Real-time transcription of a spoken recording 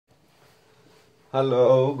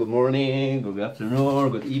Hello, good morning, good afternoon,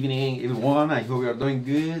 good evening, everyone. I hope you are doing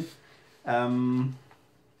good.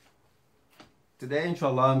 Today,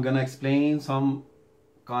 inshallah, I'm gonna explain some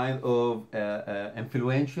kind of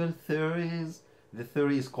influential theories. The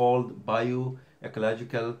theory is called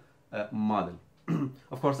Bioecological Model.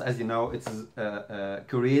 Of course, as you know, it's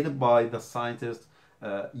created by the scientist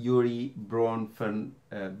Urie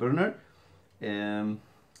Bronfenbrenner.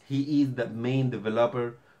 He is the main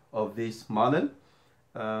developer of this model.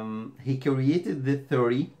 He created the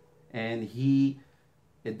theory, and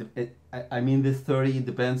this theory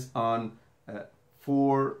depends on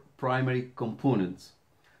four primary components.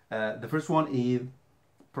 The first one is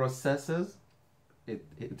processes. It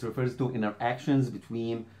refers to interactions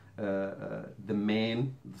between the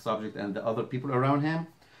man, the subject, and the other people around him.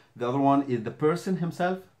 The other one is the person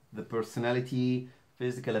himself, the personality,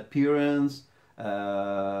 physical appearance,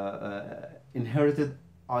 inherited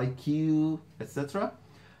IQ, etc.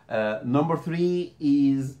 Number three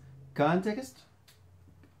is context.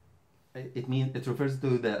 It refers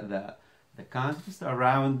to the context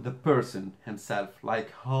around the person himself,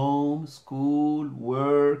 like home, school,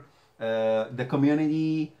 work, the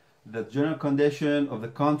community, the general condition of the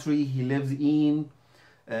country he lives in.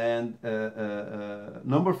 And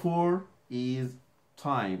number four is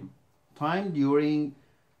time during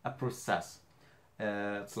a process.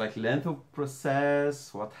 It's like length of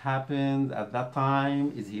process, what happened at that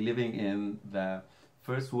time. Is he living in the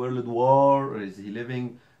First World War, or is he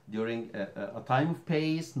living during a time of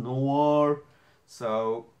peace, no war?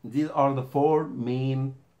 So these are the four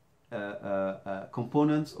main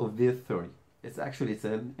components of this theory. It's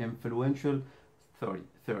an influential theory.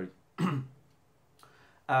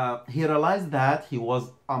 He realized that he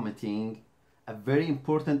was omitting a very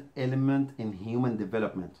important element in human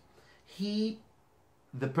development.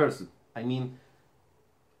 The person,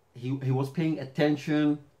 he was paying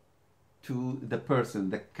attention to the person,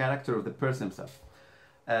 the character of the person himself.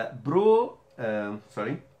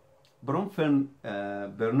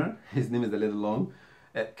 Bronfenbrenner, his name is a little long,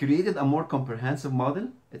 created a more comprehensive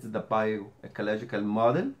model. It's the bioecological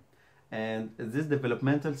model, and this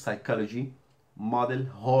developmental psychology model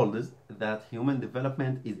holds that human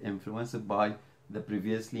development is influenced by the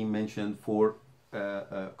previously mentioned four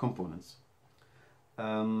components.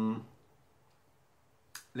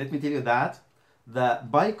 Let me tell you that the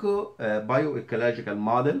bioecological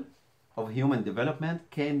model of human development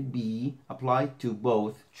can be applied to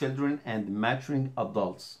both children and maturing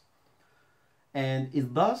adults, and is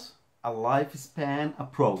thus a lifespan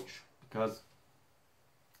approach, because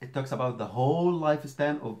it talks about the whole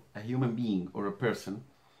lifespan of a human being or a person.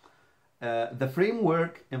 The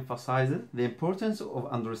framework emphasizes the importance of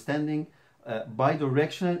understanding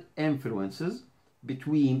bidirectional influences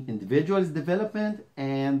between individuals' development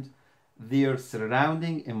and their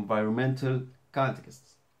surrounding environmental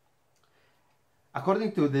contexts.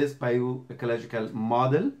 According to this bioecological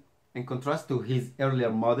model, in contrast to his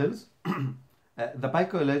earlier models, the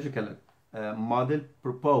bioecological model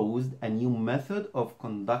proposed a new method of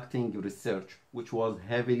conducting research, which was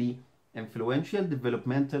heavily influential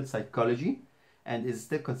developmental psychology and is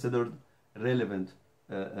still considered relevant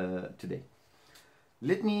today.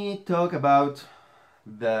 Let me talk about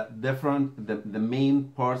the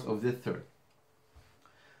main parts of this theory.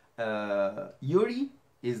 Urie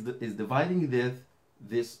is dividing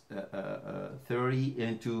this theory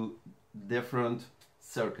into different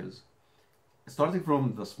circles, starting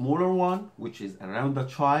from the smaller one, which is around the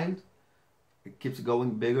child. It keeps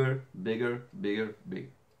going bigger,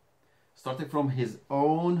 starting from his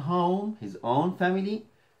own home, his own family,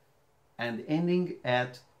 and ending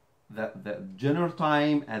at the general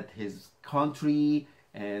time, at his country,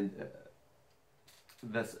 and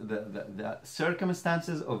the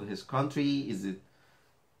circumstances of his country. Is it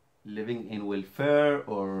living in welfare,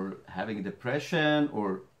 or having depression,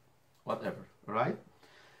 or whatever, right?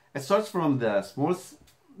 It starts from the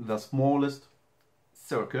smallest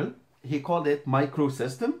circle. He called it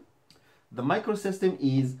microsystem. The microsystem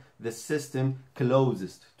is the system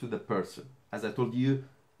closest to the person. As I told you,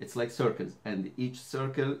 it's like circles, and each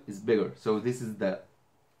circle is bigger. So this is the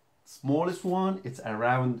smallest one. It's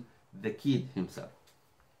around the kid himself.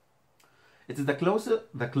 It is the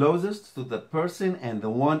closest to the person, and the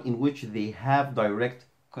one in which they have direct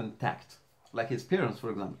contact, like his parents, for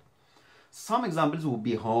example. Some examples would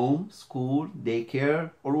be home, school,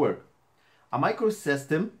 daycare, or work. A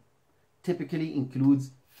microsystem typically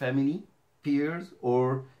includes family, peers,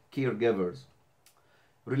 or caregivers.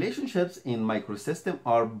 Relationships in microsystem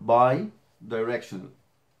are bi-directional.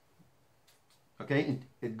 Okay,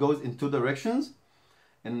 it goes in two directions.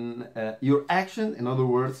 And your action, in other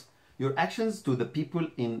words, Your actions to the people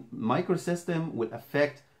in microsystem will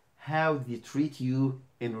affect how they treat you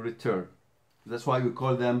in return. That's why we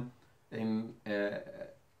call them in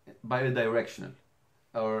biodirectional,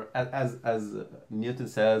 or as Newton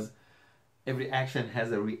says, every action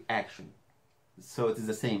has a reaction. So it is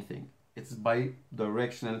the same thing. It's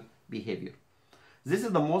bidirectional behavior. This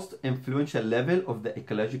is the most influential level of the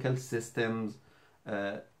ecological systems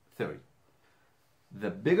theory. The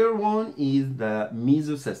bigger one is the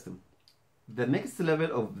Microsystem. The next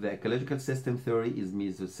level of the ecological system theory is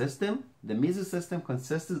Microsystem. The Microsystem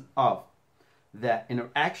consists of the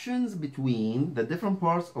interactions between the different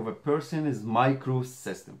parts of a person's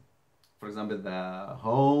microsystem. For example, the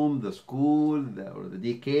home, the school, or the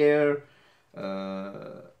daycare,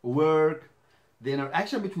 work. The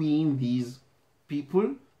interaction between these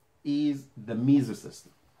people is the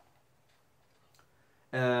Microsystem.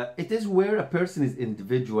 It is where a person's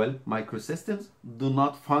individual microsystems do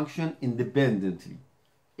not function independently.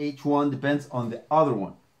 Each one depends on the other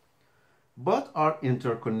one, but are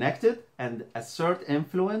interconnected and assert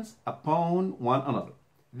influence upon one another.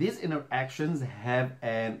 These interactions have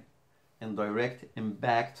an indirect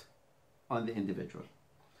impact on the individual.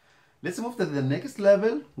 Let's move to the next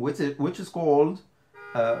level, which is called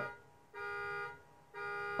I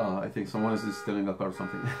think someone is stealing a car or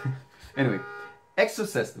something. Anyway,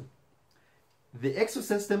 ecosystem. The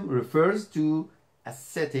ecosystem refers to a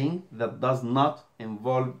setting that does not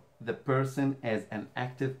involve the person as an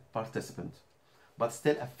active participant, but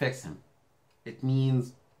still affects him. It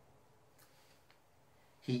means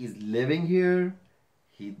he is living here,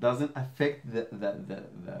 he doesn't affect the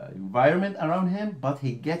environment around him, but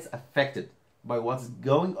he gets affected by what's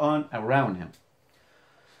going on around him.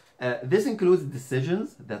 This includes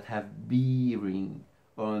decisions that have bearing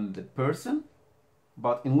on the person,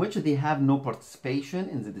 but in which they have no participation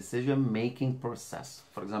in the decision-making process.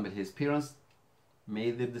 For example, his parents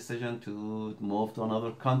made the decision to move to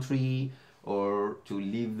another country, or to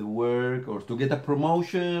leave the work, or to get a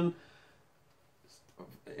promotion.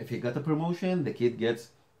 If he got a promotion, the kid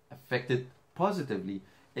gets affected positively.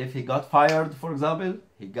 If he got fired, for example,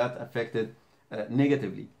 he got affected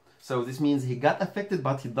negatively. So this means he got affected,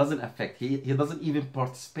 but he doesn't affect. He doesn't even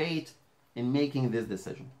participate in making this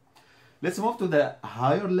decision. Let's move to the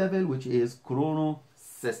higher level, which is Coronal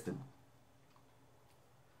System.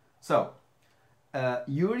 So,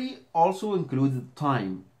 Urie also includes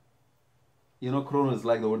time. You know, chrono is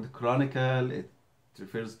like the word chronicle. It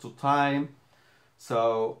refers to time.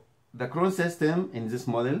 So, the Coronal System in this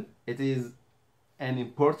model, it is an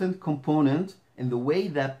important component in the way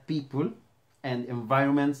that people and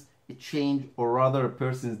environments change, or rather a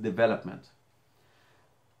person's development.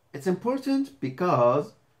 It's important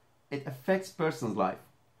because it affects person's life.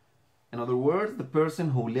 In other words, the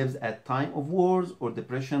person who lives at time of wars or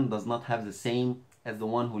depression does not have the same as the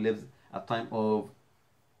one who lives at time of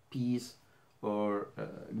peace or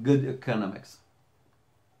good economics.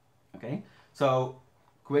 Okay, so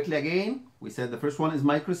quickly again, we said the first one is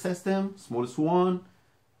microsystem, smallest one.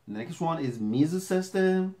 The next one is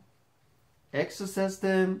Microsystem,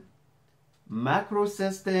 ecosystem,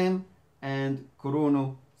 macrosystem, and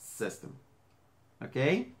coronal system.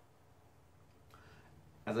 Okay,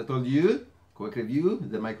 as I told you, quick review,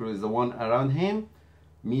 the micro is the one around him,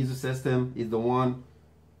 Microsystem is the one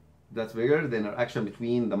that's bigger, the interaction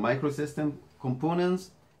between the microsystem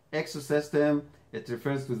components. Ecosystem, it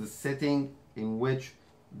refers to the setting in which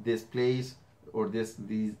this place or these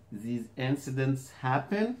incidents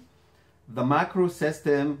happen. The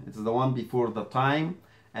macrosystem is the one before the time,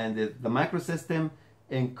 and the macrosystem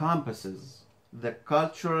encompasses the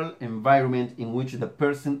cultural environment in which the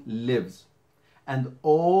person lives and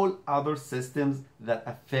all other systems that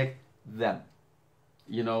affect them.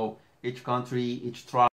 You know, each country, each tribe,